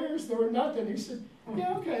no lawyers, there were nothing. He said,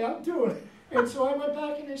 yeah, okay, I'll do it. And so I went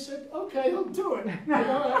back and he said, okay, he'll do it. You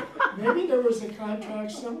know, maybe there was a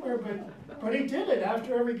contract somewhere, but he did it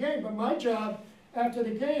after every game. But my job after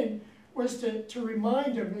the game was to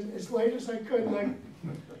remind him as late as I could, like,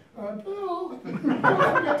 Bill, don't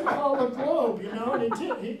forget to call the Globe, you know, and he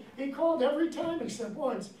did. He called every time except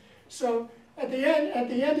once. So at the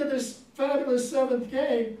end of this fabulous seventh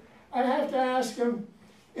game, I have to ask him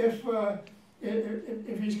if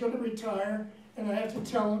he's going to retire, and I have to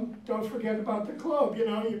tell him, don't forget about the Globe. You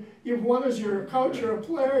know, you've won as you're a coach or a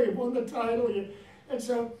player, you've won the title, and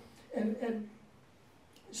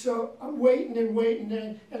so I'm waiting and waiting,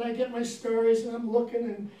 and I get my stories, and I'm looking,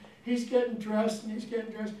 and he's getting dressed,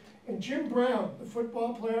 and Jim Brown, the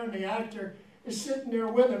football player and the actor, is sitting there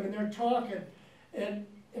with him, and they're talking, and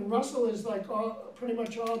Russell is like pretty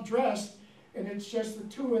much all dressed, and it's just the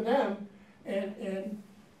two of them, and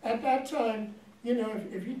at that time, you know,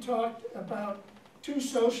 if you talked about two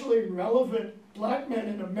socially relevant black men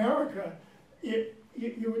in America,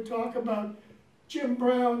 you would talk about Jim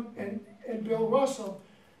Brown and Bill Russell.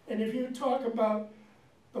 And if you talk about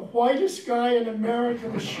the whitest guy in America,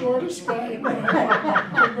 the shortest guy in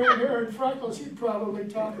America, with red hair and freckles, he'd probably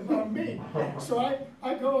talk about me. So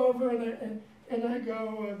I go over and I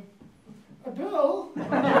go, Bill,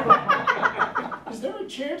 is there a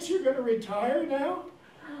chance you're going to retire now?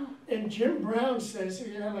 And Jim Brown says,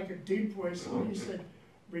 he had like a deep voice, and he said,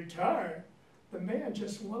 retire? The man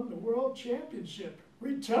just won the world championship.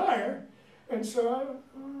 Retire? And so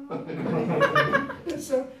and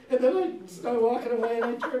then I started walking away, and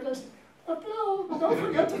I turned, I said, Bill, don't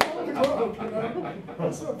forget to call the Globe, you know?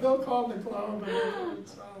 And so Bill called the Globe,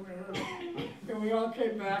 and we all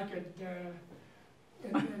came back,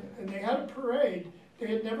 and they had a parade. They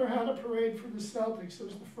had never had a parade for the Celtics. It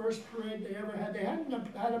was the first parade they ever had. They hadn't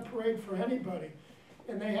had a parade for anybody.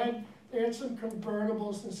 And they had some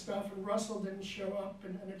convertibles and stuff, and Russell didn't show up,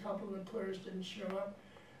 and a couple of the players didn't show up.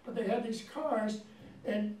 But they had these cars,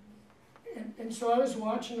 and so I was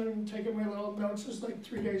watching them and taking my little notes. It was like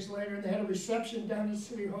 3 days later, and they had a reception down at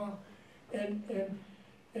City Hall. And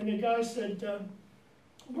the guy said,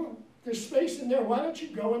 well, there's space in there. Why don't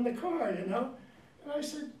you go in the car, you know? And I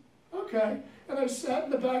said, okay. And I sat in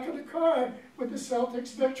the back of the car with the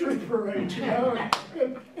Celtics victory parade, you know?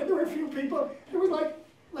 And there were a few people. There was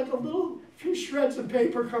like a little few shreds of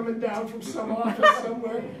paper coming down from some office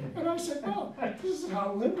somewhere. And I said, oh, this is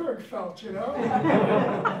how Lindbergh felt, you know?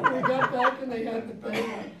 And we got back and they had the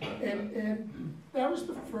thing. And that was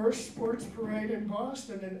the first sports parade in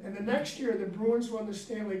Boston. And the next year, the Bruins won the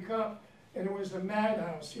Stanley Cup, and it was a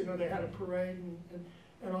madhouse. You know, they had a parade,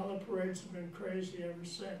 and all the parades have been crazy ever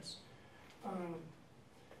since.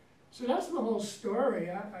 So that's the whole story.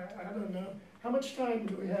 I don't know. How much time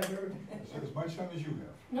do we have here? As much time as you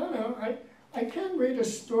have. No, I can read a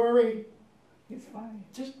story. It's fine.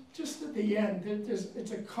 Just at the end.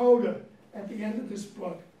 It's a coda at the end of this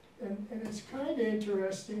book. And it's kind of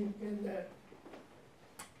interesting in that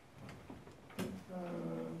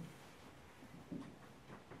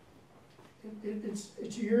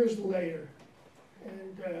it's years later.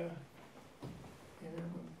 And let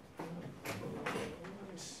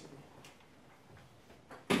me see.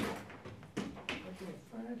 I can't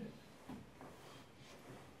find it.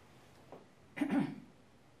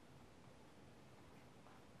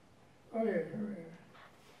 Oh yeah, here we are.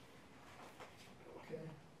 Okay.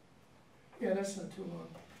 Yeah, that's not too long.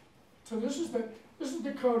 So this is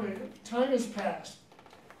the coda. Time has passed.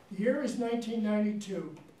 The year is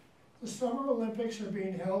 1992. The Summer Olympics are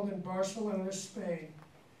being held in Barcelona, Spain.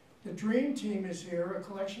 The Dream Team is here, a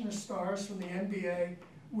collection of stars from the NBA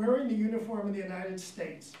wearing the uniform of the United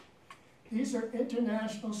States. These are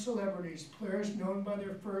international celebrities, players known by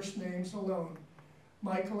their first names alone.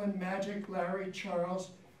 Michael and Magic, Larry, Charles,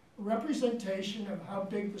 a representation of how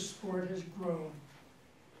big the sport has grown.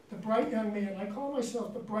 The bright young man, I call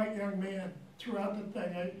myself the bright young man throughout the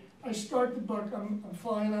thing. I start the book, I'm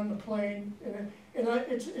flying on the plane, and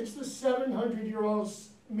it's the 700-year-old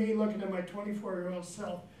me looking at my 24-year-old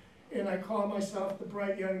self, and I call myself the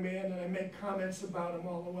bright young man, and I make comments about him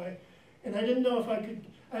all the way. And I didn't know if I could,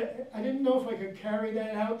 I didn't know if I could carry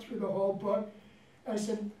that out through the whole book. I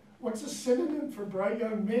said, what's a synonym for bright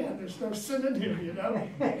young man? There's no synonym, you know?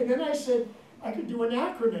 And then I said, I could do an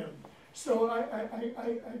acronym. So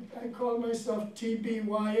I called myself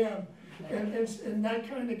TBYM. And that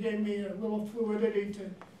kind of gave me a little fluidity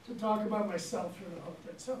to talk about myself through the whole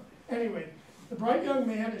thing. So anyway, the bright young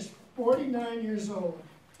man is 49 years old,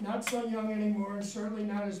 not so young anymore, and certainly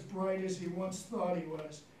not as bright as he once thought he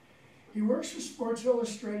was. He works for Sports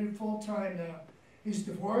Illustrated full-time now. He's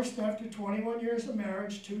divorced after 21 years of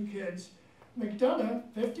marriage, 2 kids. McDonough,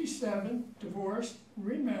 57, divorced,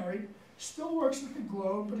 remarried, still works at the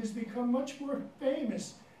Globe, but has become much more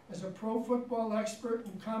famous as a pro football expert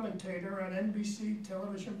and commentator on NBC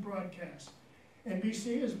television broadcasts.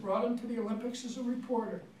 NBC has brought him to the Olympics as a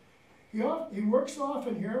reporter. He works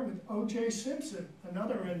often here with O.J. Simpson,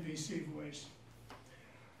 another NBC voice.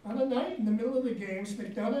 On a night in the middle of the games,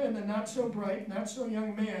 McDonough and the not-so-bright,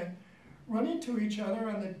 not-so-young man run into each other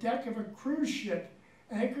on the deck of a cruise ship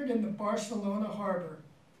anchored in the Barcelona harbor.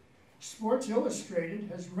 Sports Illustrated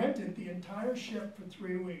has rented the entire ship for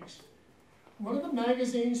 3 weeks. One of the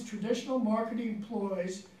magazine's traditional marketing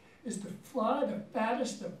ploys is to fly the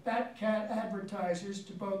fattest of fat cat advertisers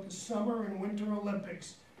to both the Summer and Winter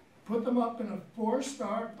Olympics, put them up in a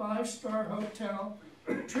 4-star, 5-star hotel,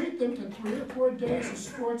 treat them to 3 or 4 days of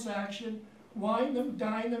sports action, wine them,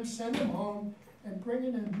 dine them, send them home, and bring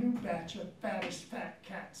in a new batch of fattest fat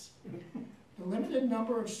cats. The limited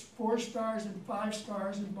number of 4 stars and 5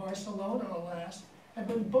 stars in Barcelona, alas, have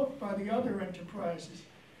been booked by other enterprises,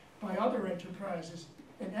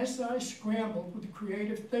 and SI scrambled with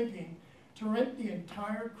creative thinking to rent the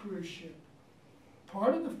entire cruise ship.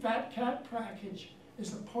 Part of the Fat Cat package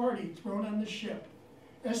is a party thrown on the ship.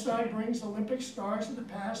 SI brings Olympic stars of the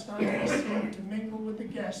past onto the scene to mingle with the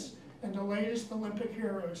guests and the latest Olympic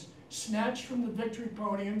heroes, snatched from the victory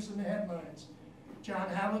podiums and the headlines. John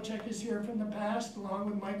Havlicek is here from the past, along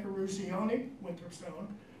with Mike Eruzione, Winthrop's own.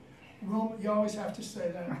 You always have to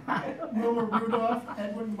say that. Wilma Rudolph,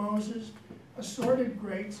 Edwin Moses, assorted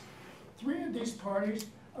greats. 3 of these parties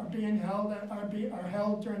are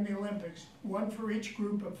held during the Olympics, one for each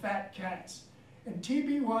group of fat cats. And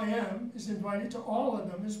TBYM is invited to all of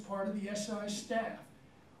them as part of the SI staff.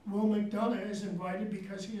 Will McDonough is invited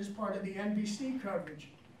because he is part of the NBC coverage.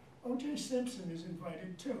 O.J. Simpson is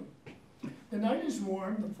invited too. The night is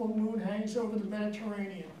warm, the full moon hangs over the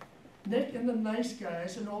Mediterranean. Nick and the Nice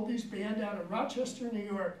Guys, an oldies band out of Rochester, New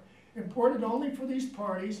York, imported only for these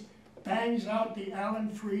parties, bangs out the Alan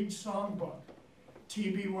Freed songbook.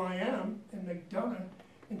 TBYM and McDonough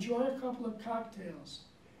enjoy a couple of cocktails.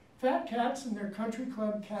 Fat cats in their country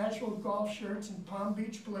club casual golf shirts and Palm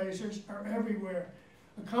Beach blazers are everywhere,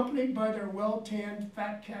 accompanied by their well-tanned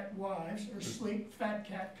fat cat wives or sleek fat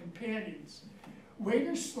cat companions.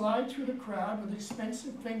 Waiters slide through the crowd with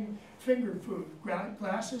expensive finger food.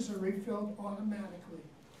 Glasses are refilled automatically.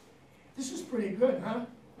 This is pretty good, huh?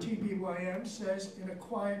 TBYM says in a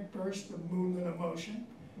quiet burst of moonlit emotion.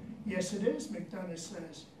 Yes, it is, McDonough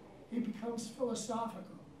says. He becomes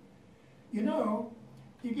philosophical. You know,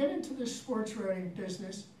 you get into this sports writing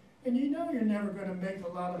business, and you know you're never going to make a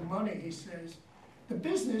lot of money, he says. The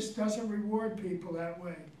business doesn't reward people that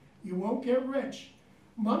way. You won't get rich.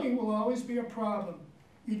 Money will always be a problem.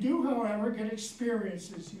 You do, however, get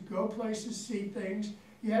experiences. You go places, see things.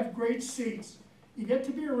 You have great seats. You get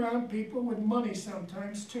to be around people with money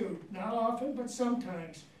sometimes, too. Not often, but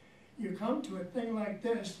sometimes. You come to a thing like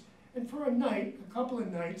this, and for a night, a couple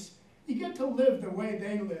of nights, you get to live the way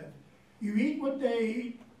they live. You eat what they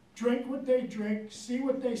eat, drink what they drink, see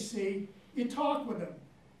what they see. You talk with them.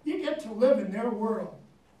 You get to live in their world.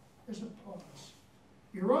 There's a pause.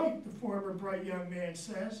 You're right, the former bright young man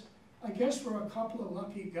says. I guess we're a couple of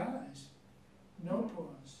lucky guys. No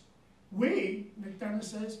pause. We, McDonough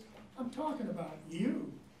says, I'm talking about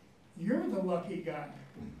you. You're the lucky guy.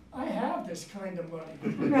 I have this kind of money.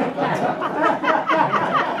 There's a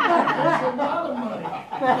lot of money.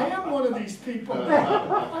 I am one of these people.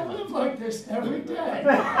 I live like this every day.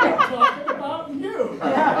 I'm talking about you.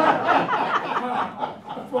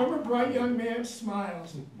 The former bright young man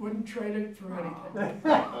smiles. Wouldn't trade it for anything.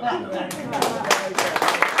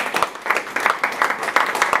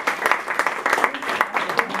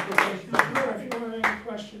 If you want any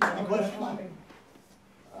questions. I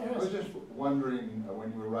was just wondering,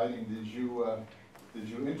 when you were writing, did you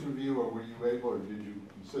interview, or were you able, or did you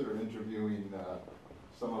consider interviewing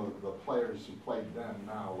some of the players who played then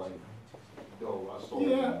now, like Bill Russell?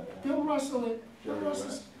 Yeah, Bill Russell's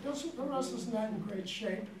not in great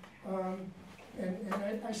shape, and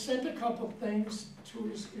I sent a couple things to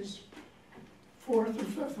his 4th or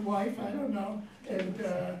 5th wife, I don't know, and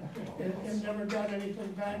never got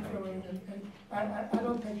anything back from him. And I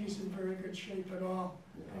don't think he's in very good shape at all.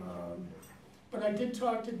 But I did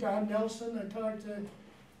talk to Don Nelson. I talked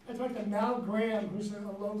to Mal Graham, who's a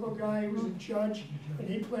local guy. He was a judge, and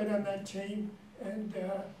he played on that team. And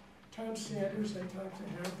Tom Sanders, I talked to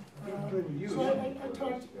him. So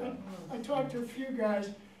I talked to a few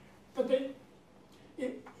guys, but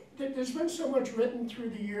there's been so much written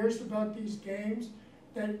through the years about these games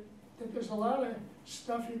that there's a lot of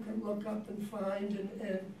stuff you can look up and find,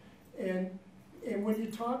 and when you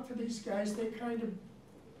talk to these guys, they kind of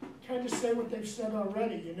say what they've said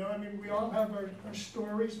already. You know, I mean, we all have our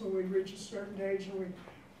stories when we reach a certain age, and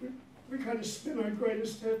we kind of spin our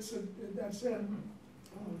greatest hits, and that's it.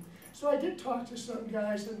 So I did talk to some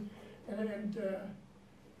guys, and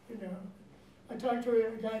you know, I talked to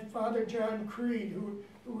a guy, Father John Creed, who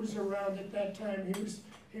was around at that time.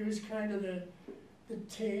 He was kind of the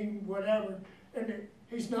team, whatever. And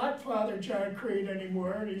he's not Father John Creed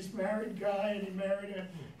anymore. And he's a married guy, and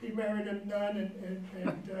he married a nun, and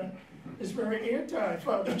is very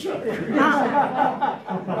anti-Father John Creed.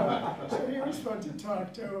 So he was fun to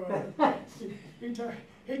talk to. He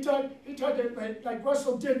talked like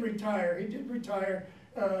Russell did retire. He did retire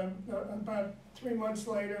about 3 months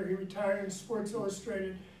later. He retired in Sports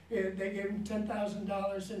Illustrated. They gave him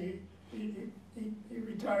 $10,000, and he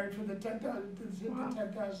retired for the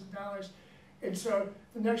 $10,000. And so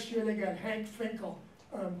the next year they got Hank Finkel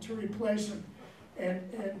to replace him. And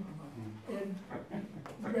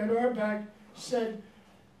Red Auerbach said,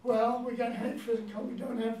 well, we got Hank Finkel, we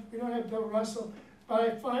don't have Bill Russell.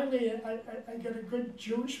 finally, I got a good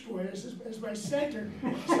Jewish boy as my center.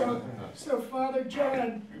 So Father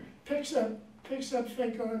John picks up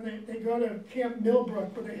Finkel, and they go to Camp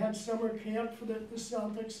Millbrook, where they had summer camp for the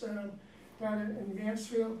Celtics down in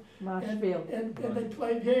Mansfield. Marshfield. And they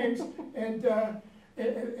play games, and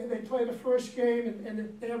they play the first game,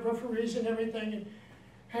 and they have referees and everything, and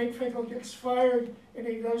Hank Finkel gets fired, and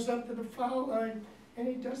he goes up to the foul line, and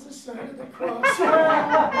he does the sign of the cross.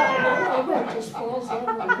 It just falls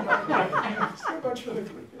over. So much for the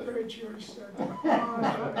very Jewish stuff.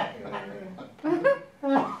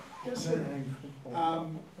 Yes, sir.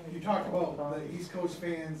 You talked about the East Coast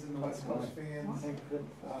fans and the West Coast fans.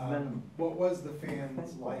 What was the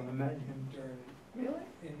fans like during, Really?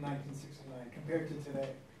 in 1969 compared to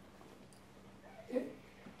today?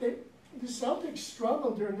 The Celtics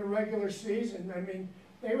struggled during the regular season. I mean,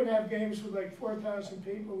 they would have games with like 4,000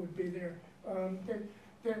 people would be there.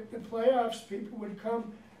 The playoffs, people would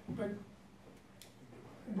come, but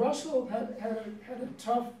Russell had a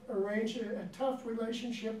tough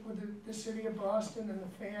relationship with the city of Boston and the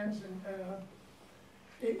fans, and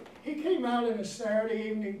he came out in a Saturday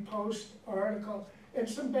Evening Post article, and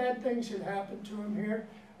some bad things had happened to him here,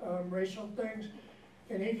 racial things,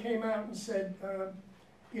 and he came out and said,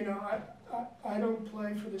 you know, I don't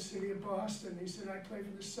play for the city of Boston. He said, I play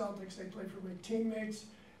for the Celtics, I play for my teammates,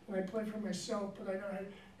 and I play for myself, but I don't,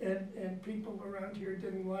 and people around here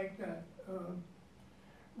didn't like that.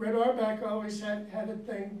 Red Auerbach always had a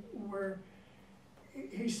thing where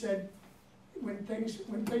he said when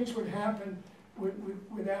things would happen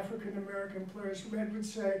with African American players, Red would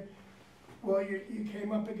say, well, you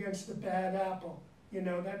came up against the bad apple. You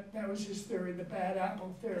know, that was his theory, the bad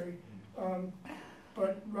apple theory.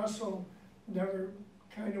 But Russell never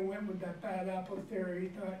kind of went with that bad apple theory. He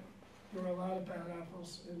thought there were a lot of bad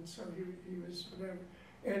apples, and so he was whatever.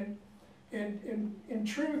 And in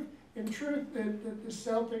truth, the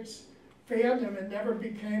Celtics fandom, it never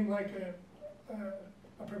became like a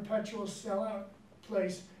perpetual sellout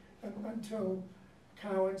place until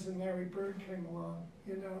Cowens and Larry Bird came along.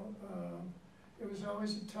 You know, it was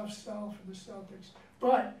always a tough sell for the Celtics.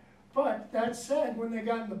 But that said, when they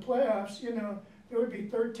got in the playoffs, you know, there would be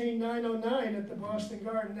 13,909 at the Boston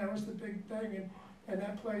Garden. That was the big thing, and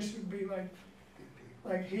that place would be like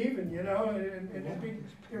heaving, you know, and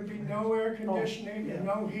there'd be no air conditioning and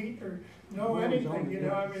no heat or no anything, you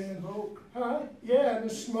know. I mean, yeah, and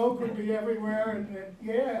the smoke would be everywhere, and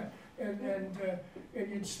yeah, and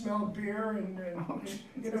you'd smell beer, and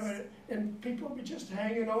you know, and people would be just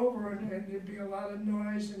hanging over, and there'd be a lot of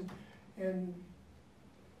noise, and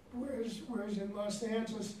whereas in Los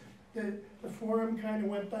Angeles, the Forum kind of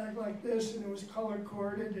went back like this, and it was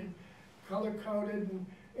color-coded and color-coded,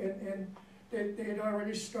 and they had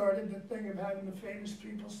already started the thing of having the famous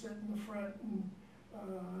people sit in the front, and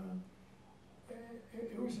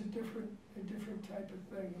it was a different type of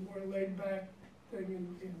thing, a more laid-back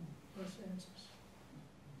thing in Los Angeles.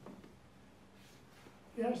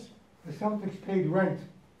 Yes? The Celtics paid rent,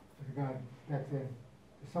 I forgot back then.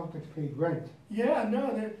 The Celtics paid rent. Yeah,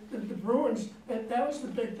 no, the Bruins, that was the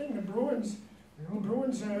big thing. The Bruins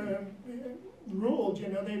ruled, you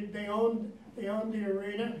know, they owned the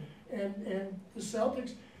arena, and the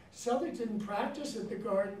Celtics didn't practice at the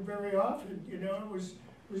Garden very often, you know. It was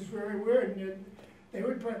very weird, and they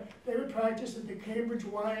would practice at the Cambridge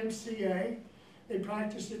YMCA. They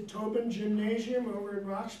practiced at Tobin Gymnasium over in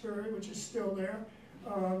Roxbury, which is still there.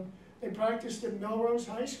 They practiced at Melrose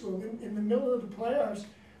High School. In the middle of the playoffs,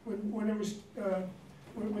 when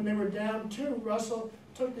they were down 2, Russell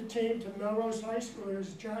took the team to Melrose High School. There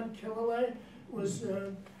was John Killalay, who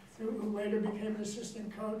later became an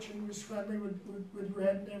assistant coach and was friendly with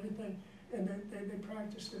Red and everything. And they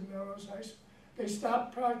practiced at Melrose High School. They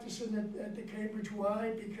stopped practicing at the Cambridge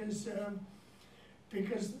Y because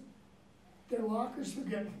their lockers were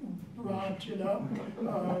getting robbed, you know.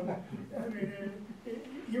 I mean,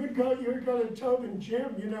 you would go to Tobin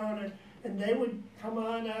Gym, you know, and they would come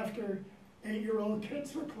on after 8-year-old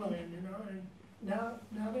kids were playing, you know. And now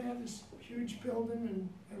they have this huge building, and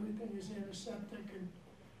everything is antiseptic, and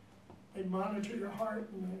they monitor your heart,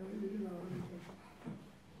 and you know everything.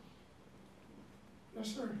 Yes,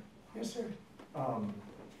 sir. Yes, sir.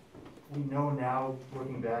 We know now,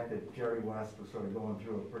 looking back, that Jerry West was sort of going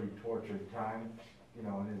through a pretty tortured time, you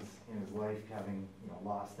know, in his life, having, you know,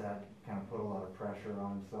 lost that, kind of put a lot of pressure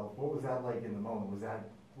on himself. What was that like in the moment?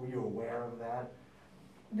 Were you aware of that?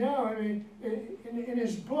 No, I mean, in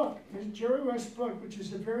his book, his Jerry West book, which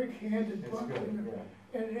is a very candid book, good, you know,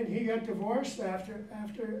 and he got divorced after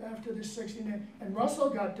the '69, and Russell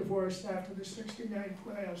got divorced after the '69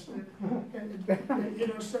 playoffs, and you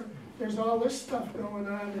know, so there's all this stuff going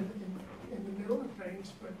on in the middle of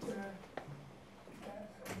things, but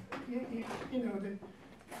you know,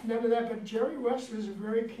 none of that. But Jerry West was a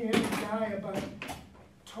very candid guy about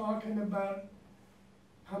talking about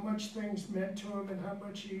how much things meant to him and how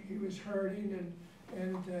much he was hurting,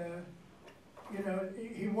 and you know,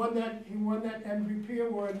 he won that MVP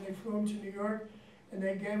award, and they flew him to New York, and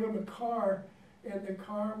they gave him a car, and the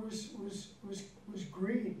car was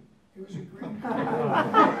green. It was a green car.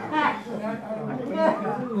 And I don't think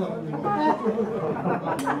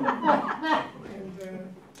and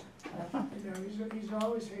you know, he's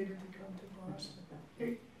always hated to come to Boston.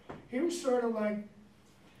 He was sort of like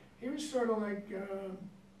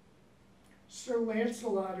Sir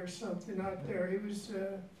Lancelot or something out there. He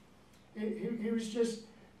was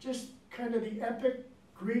just kind of the epic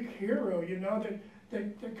Greek hero, you know,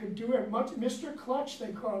 that could do it much. Mr. Clutch,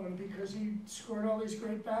 they called him, because he scored all these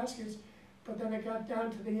great baskets, but then it got down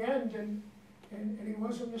to the end, and he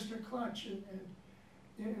wasn't Mr. Clutch, and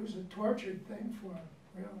it was a tortured thing for him,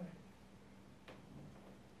 really.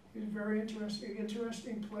 He's a very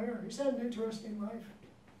interesting player. He's had an interesting life.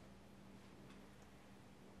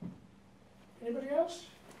 Anybody else?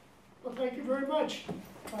 Well, thank you very much.